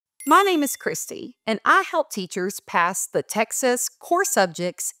My name is Christy, and I help teachers pass the TExES Core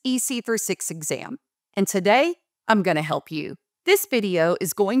Subjects EC-6 exam. And today, I'm going to help you. This video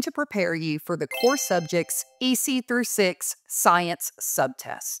is going to prepare you for the Core Subjects EC-6 Science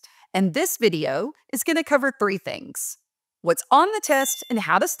subtest. And this video is going to cover 3 things: what's on the test and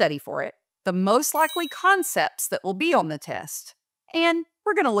how to study for it, the most likely concepts that will be on the test, and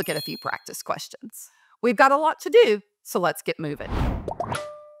we're going to look at a few practice questions. We've got a lot to do, so let's get moving.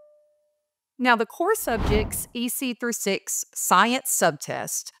 Now, the Core Subjects EC-6 Science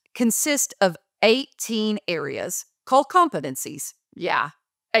subtest consists of 18 areas called competencies. Yeah,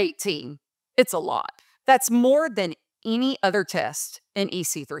 18. It's a lot. That's more than any other test in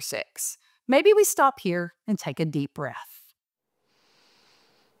EC-6. Maybe we stop here and take a deep breath.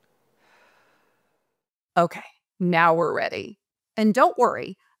 Okay, now we're ready. And don't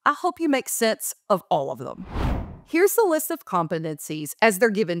worry, I hope you make sense of all of them. Here's the list of competencies as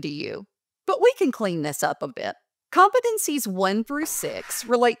they're given to you. But we can clean this up a bit. Competencies 1 through 6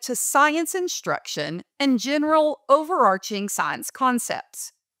 relate to science instruction and general overarching science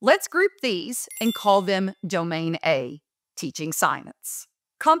concepts. Let's group these and call them Domain A, Teaching Science.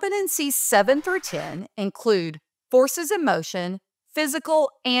 Competencies 7 through 10 include forces in motion, physical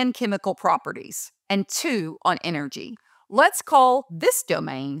and chemical properties, and 2 on energy. Let's call this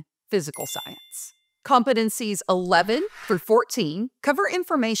domain Physical Science. Competencies 11 through 14 cover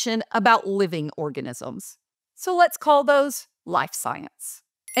information about living organisms. So let's call those Life Science.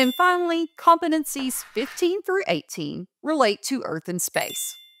 And finally, competencies 15 through 18 relate to Earth and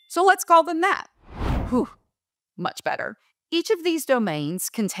space. So let's call them that. Whew, much better. Each of these domains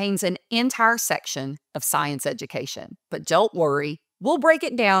contains an entire section of science education. But don't worry, we'll break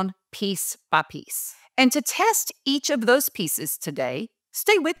it down piece by piece. And to test each of those pieces today,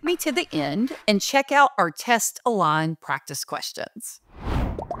 stay with me to the end and check out our test-aligned practice questions.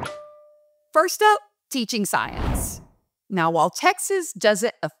 First up, Teaching Science. Now, while TExES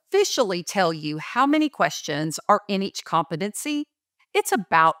doesn't officially tell you how many questions are in each competency, it's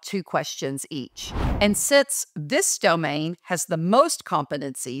about 2 questions each. And since this domain has the most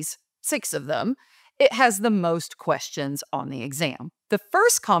competencies, 6 of them, it has the most questions on the exam. The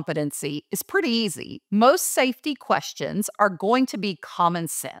first competency is pretty easy. Most safety questions are going to be common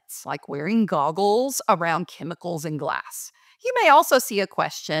sense, like wearing goggles around chemicals and glass. You may also see a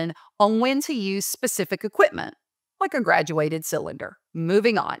question on when to use specific equipment, like a graduated cylinder.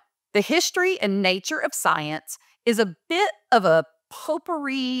 Moving on. The history and nature of science is a bit of a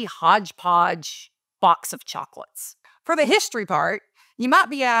potpourri, hodgepodge box of chocolates. For the history part, you might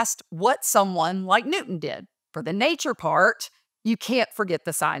be asked what someone like Newton did. For the nature part, you can't forget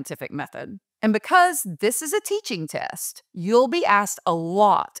the scientific method. And because this is a teaching test, you'll be asked a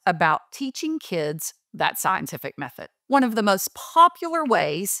lot about teaching kids that scientific method. One of the most popular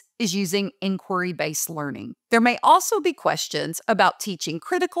ways is using inquiry-based learning. There may also be questions about teaching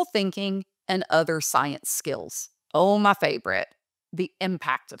critical thinking and other science skills. Oh, my favorite, the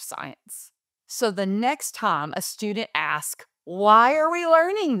impact of science. So the next time a student asks, "Why are we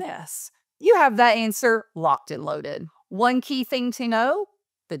learning this?" you have that answer locked and loaded. One key thing to know: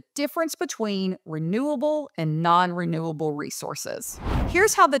 the difference between renewable and non-renewable resources.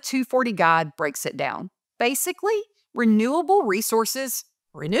 Here's how the 240 guide breaks it down. Basically, renewable resources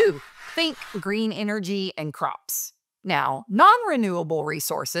renew. Think green energy and crops. Now, non-renewable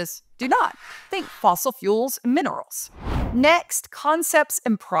resources do not. Think fossil fuels and minerals. Next, concepts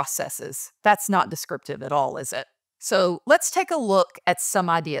and processes. That's not descriptive at all, is it? So let's take a look at some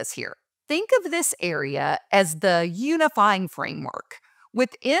ideas here. Think of this area as the unifying framework.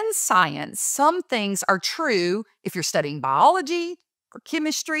 Within science, some things are true if you're studying biology, or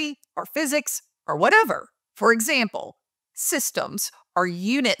chemistry, or physics, or whatever. For example, systems are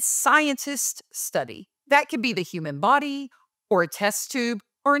units scientists study. That could be the human body, or a test tube,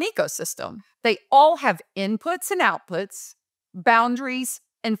 or an ecosystem. They all have inputs and outputs, boundaries,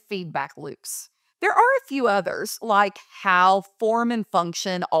 and feedback loops. There are a few others, like how form and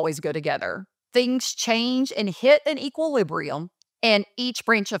function always go together. Things change and hit an equilibrium, and each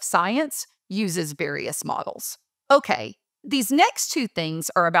branch of science uses various models. Okay, these next 2 things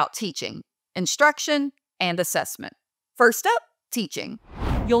are about teaching, instruction, and assessment. First up, teaching.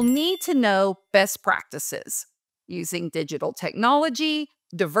 You'll need to know best practices using digital technology,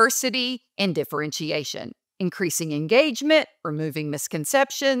 diversity, and differentiation, increasing engagement, removing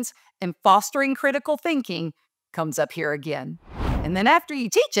misconceptions, and fostering critical thinking comes up here again. And then after you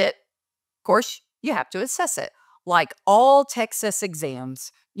teach it, of course, you have to assess it. Like all TExES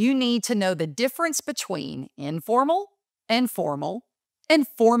exams, you need to know the difference between informal and formal, and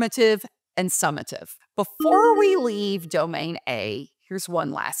formative and summative. Before we leave Domain A, Here's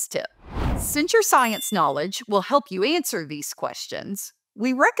one last tip. Since your science knowledge will help you answer these questions,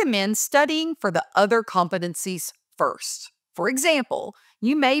 we recommend studying for the other competencies first. For example,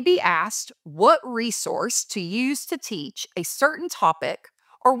 you may be asked what resource to use to teach a certain topic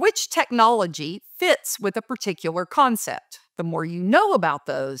or which technology fits with a particular concept. The more you know about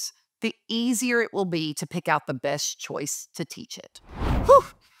those, the easier it will be to pick out the best choice to teach it. Whew!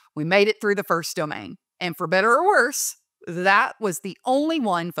 We made it through the first domain. And for better or worse, that was the only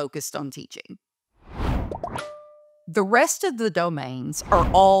one focused on teaching. The rest of the domains are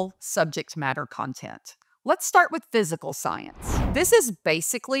all subject matter content. Let's start with physical science. This is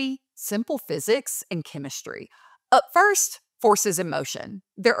basically simple physics and chemistry. Up first, forces in motion.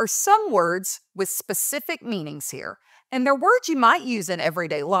 There are some words with specific meanings here, and they're words you might use in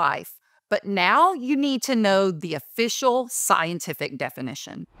everyday life, but now you need to know the official scientific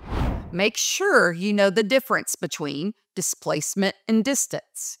definition. Make sure you know the difference between displacement and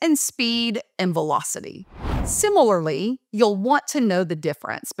distance, and speed and velocity. Similarly, you'll want to know the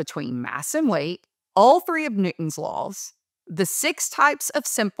difference between mass and weight, all three of Newton's laws, the 6 types of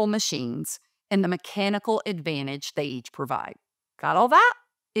simple machines, and the mechanical advantage they each provide. Got all that?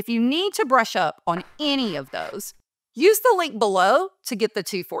 If you need to brush up on any of those, use the link below to get the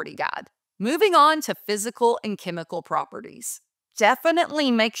 240 guide. Moving on to physical and chemical properties. Definitely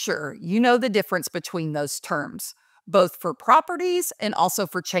make sure you know the difference between those terms, both for properties and also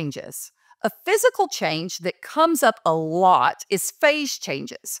for changes. A physical change that comes up a lot is phase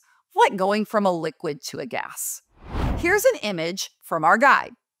changes, like going from a liquid to a gas. Here's an image from our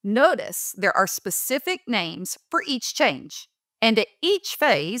guide. Notice there are specific names for each change, and at each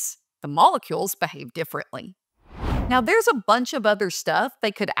phase, the molecules behave differently. Now, there's a bunch of other stuff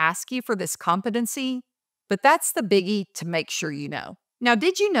they could ask you for this competency, but that's the biggie to make sure you know. Now,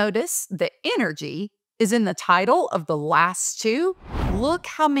 did you notice that energy is in the title of the last two? Look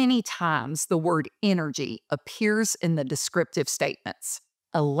how many times the word energy appears in the descriptive statements.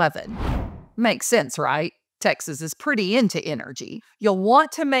 11. Makes sense, right? TExES is pretty into energy. You'll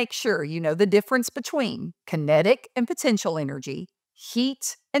want to make sure you know the difference between kinetic and potential energy,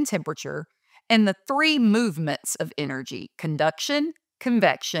 heat and temperature, and the 3 movements of energy: conduction,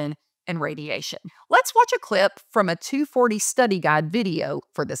 convection, and radiation. Let's watch a clip from a 240 study guide video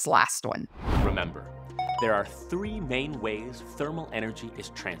for this last one. Remember, there are 3 main ways thermal energy is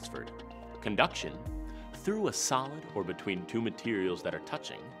transferred: conduction, through a solid or between 2 materials that are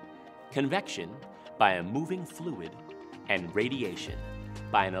touching; convection, by a moving fluid; and radiation,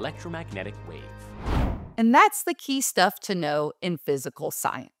 by an electromagnetic wave. And that's the key stuff to know in physical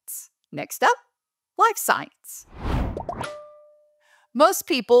science. Next up, life science. Most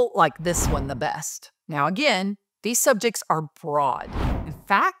people like this one the best. Now again, these subjects are broad. In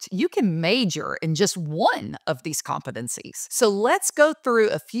fact, you can major in just one of these competencies. So let's go through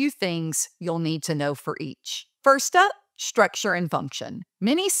a few things you'll need to know for each. First up, structure and function.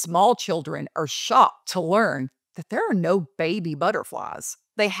 Many small children are shocked to learn that there are no baby butterflies.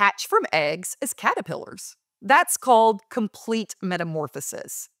 They hatch from eggs as caterpillars. That's called complete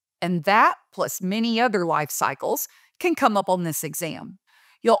metamorphosis. And that, plus many other life cycles, can come up on this exam.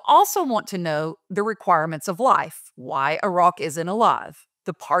 You'll also want to know the requirements of life, why a rock isn't alive,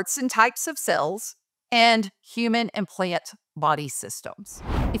 the parts and types of cells, and human and plant body systems.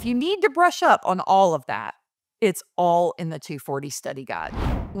 If you need to brush up on all of that, it's all in the 240 study guide.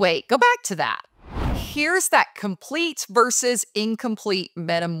 Wait, go back to that. Here's that complete versus incomplete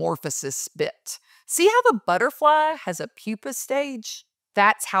metamorphosis bit. See how the butterfly has a pupa stage?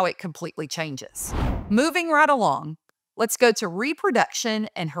 That's how it completely changes. Moving right along, let's go to reproduction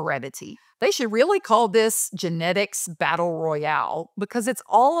and heredity. They should really call this genetics battle royale because it's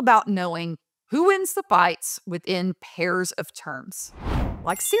all about knowing who wins the fights within pairs of terms.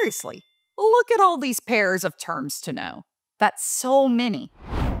 Like seriously, look at all these pairs of terms to know. That's so many.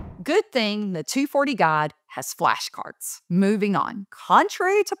 Good thing the 240 guide has flashcards. Moving on.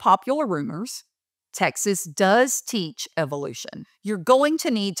 Contrary to popular rumors, TExES does teach evolution. You're going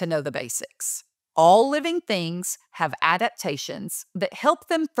to need to know the basics. All living things have adaptations that help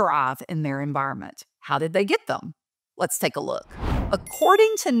them thrive in their environment. How did they get them? Let's take a look.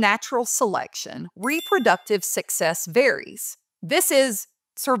 According to natural selection, reproductive success varies. This is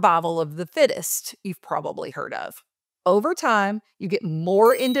survival of the fittest, you've probably heard of. Over time, you get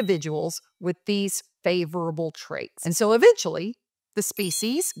more individuals with these favorable traits. And so eventually, the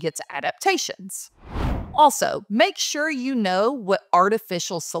species gets adaptations. Also, make sure you know what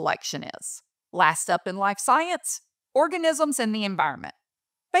artificial selection is. Last up in life science, organisms and the environment.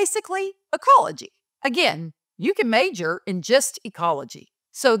 Basically, ecology. Again, you can major in just ecology.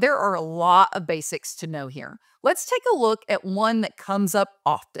 So there are a lot of basics to know here. Let's take a look at one that comes up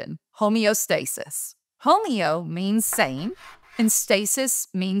often: homeostasis. Homeo means same, and stasis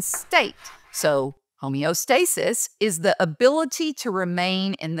means state. So homeostasis is the ability to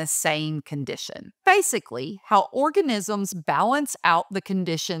remain in the same condition. Basically, how organisms balance out the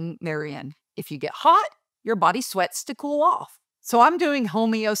condition they're in. If you get hot, your body sweats to cool off. So I'm doing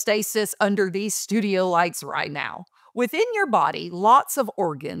homeostasis under these studio lights right now. Within your body, lots of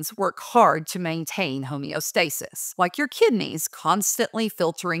organs work hard to maintain homeostasis, like your kidneys constantly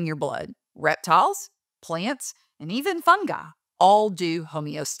filtering your blood. Reptiles, plants, and even fungi all do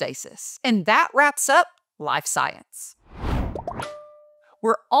homeostasis. And that wraps up life science.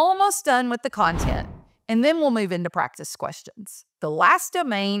 We're almost done with the content, and then we'll move into practice questions. The last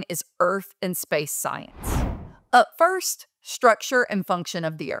domain is Earth and space science. Up first, structure and function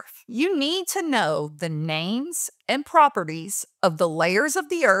of the Earth. You need to know the names and properties of the layers of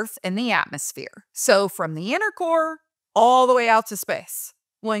the Earth and the atmosphere. So from the inner core all the way out to space.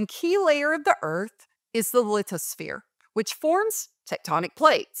 One key layer of the Earth is the lithosphere, which forms tectonic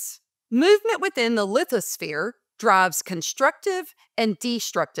plates. Movement within the lithosphere drives constructive and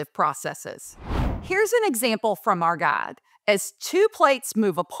destructive processes. Here's an example from our guide. As two plates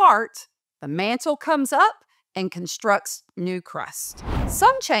move apart, the mantle comes up and constructs new crust.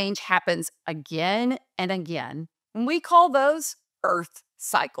 Some change happens again and again, and we call those Earth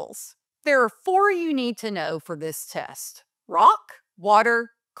cycles. There are 4 you need to know for this test: rock,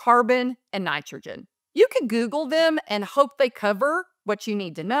 water, carbon, and nitrogen. You can Google them and hope they cover what you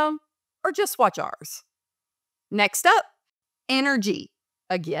need to know, or just watch ours. Next up, energy.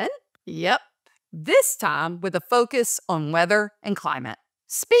 Again? Yep. This time with a focus on weather and climate.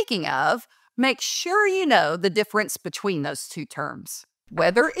 Speaking of, make sure you know the difference between those two terms.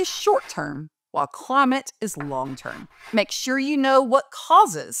 Weather is short-term, while climate is long-term. Make sure you know what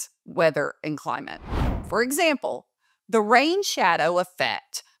causes weather and climate. For example, the rain shadow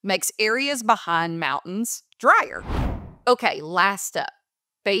effect makes areas behind mountains drier. Okay, last up,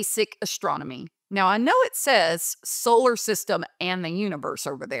 basic astronomy. Now, I know it says solar system and the universe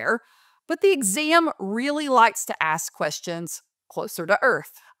over there, but the exam really likes to ask questions closer to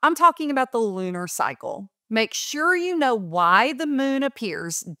Earth. I'm talking about the lunar cycle. Make sure you know why the moon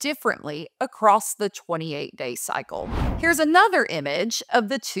appears differently across the 28-day cycle. Here's another image of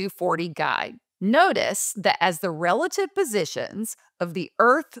the 240 guide. Notice that as the relative positions of the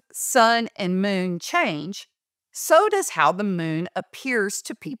Earth, Sun, and Moon change, so does how the moon appears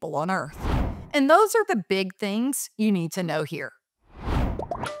to people on Earth. And those are the big things you need to know here.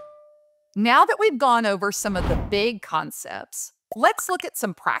 Now that we've gone over some of the big concepts, let's look at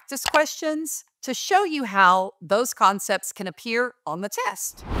some practice questions to show you how those concepts can appear on the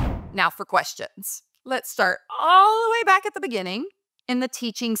test. Now for questions. Let's start all the way back at the beginning in the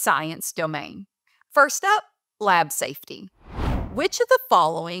teaching science domain. First up, lab safety. Which of the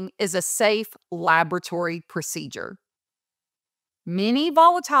following is a safe laboratory procedure? Many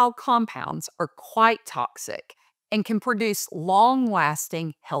volatile compounds are quite toxic and can produce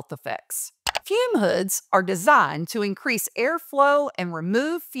long-lasting health effects. Fume hoods are designed to increase airflow and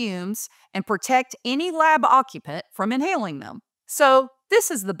remove fumes and protect any lab occupant from inhaling them. So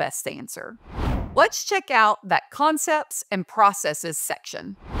this is the best answer. Let's check out that concepts and processes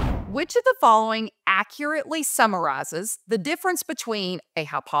section. Which of the following accurately summarizes the difference between a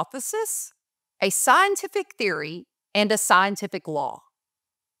hypothesis, a scientific theory, and a scientific law?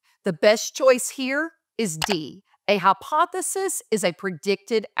 The best choice here is D. A hypothesis is a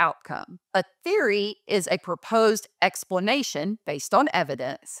predicted outcome. A theory is a proposed explanation based on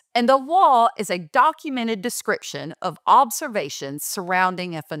evidence. And a law is a documented description of observations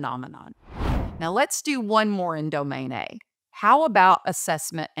surrounding a phenomenon. Now let's do one more in Domain A. How about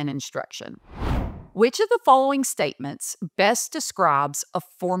assessment and instruction? Which of the following statements best describes a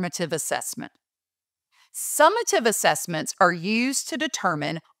formative assessment? Summative assessments are used to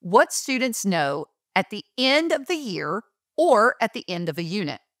determine what students know at the end of the year or at the end of a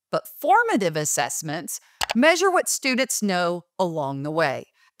unit. But formative assessments measure what students know along the way.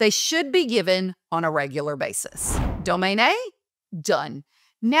 They should be given on a regular basis. Domain A? Done.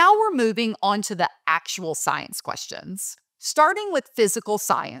 Now we're moving on to the actual science questions, starting with physical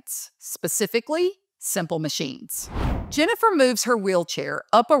science, specifically simple machines. Jennifer moves her wheelchair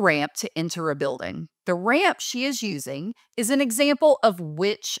up a ramp to enter a building. The ramp she is using is an example of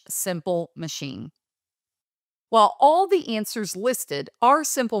which simple machine? While all the answers listed are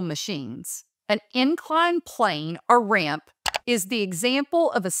simple machines, an inclined plane or ramp is the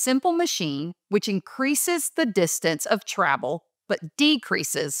example of a simple machine which increases the distance of travel but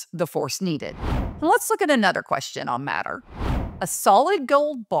decreases the force needed. Now let's look at another question on matter. A solid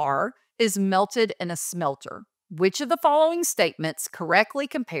gold bar is melted in a smelter. Which of the following statements correctly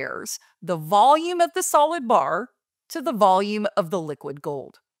compares the volume of the solid bar to the volume of the liquid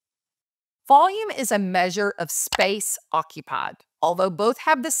gold? Volume is a measure of space occupied. Although both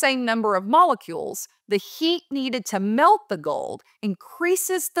have the same number of molecules, the heat needed to melt the gold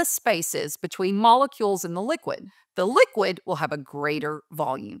increases the spaces between molecules in the liquid. The liquid will have a greater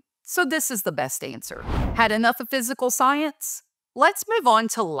volume. So this is the best answer. Had enough of physical science? Let's move on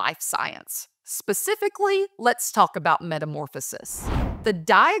to life science. Specifically, let's talk about metamorphosis. The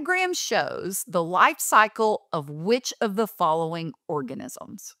diagram shows the life cycle of which of the following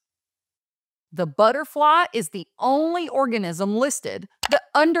organisms? The butterfly is the only organism listed that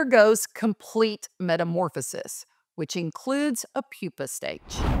undergoes complete metamorphosis, which includes a pupa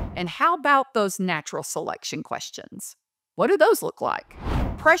stage. And how about those natural selection questions? What do those look like?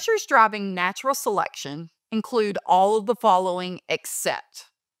 Pressures driving natural selection include all of the following except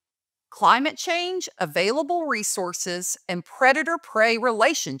climate change, available resources, and predator-prey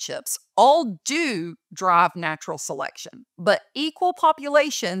relationships all do drive natural selection. But equal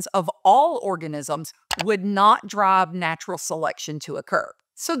populations of all organisms would not drive natural selection to occur.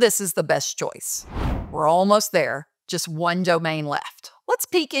 So this is the best choice. We're almost there, just one domain left. Let's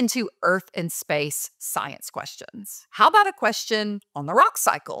peek into Earth and space science questions. How about a question on the rock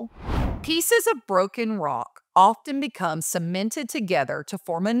cycle? Pieces of broken rock often become cemented together to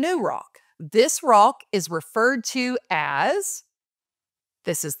form a new rock. This rock is referred to as,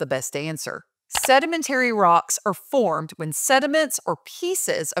 this is the best answer. Sedimentary rocks are formed when sediments or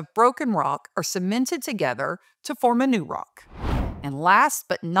pieces of broken rock are cemented together to form a new rock. And last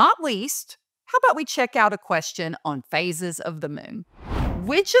but not least, how about we check out a question on phases of the moon?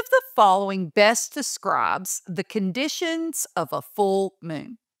 Which of the following best describes the conditions of a full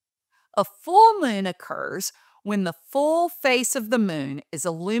moon? A full moon occurs when the full face of the moon is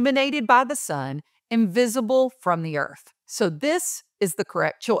illuminated by the sun and visible from the Earth. So this is the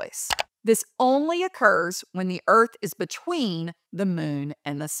correct choice. This only occurs when the Earth is between the moon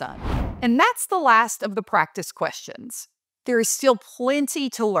and the sun. And that's the last of the practice questions. There is still plenty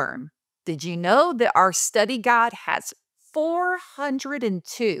to learn. Did you know that our study guide has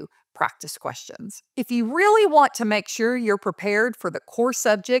 402 practice questions? If you really want to make sure you're prepared for the core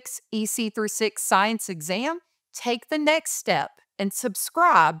subjects EC through 6 Science exam, take the next step and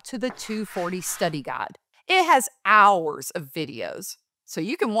subscribe to the 240 study guide. It has hours of videos, so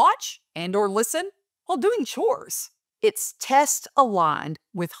you can watch and/or listen while doing chores. It's test aligned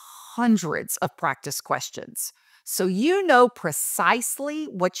with hundreds of practice questions, so you know precisely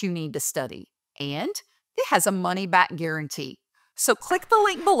what you need to study. And it has a money-back guarantee. So click the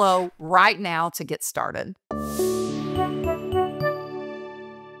link below right now to get started.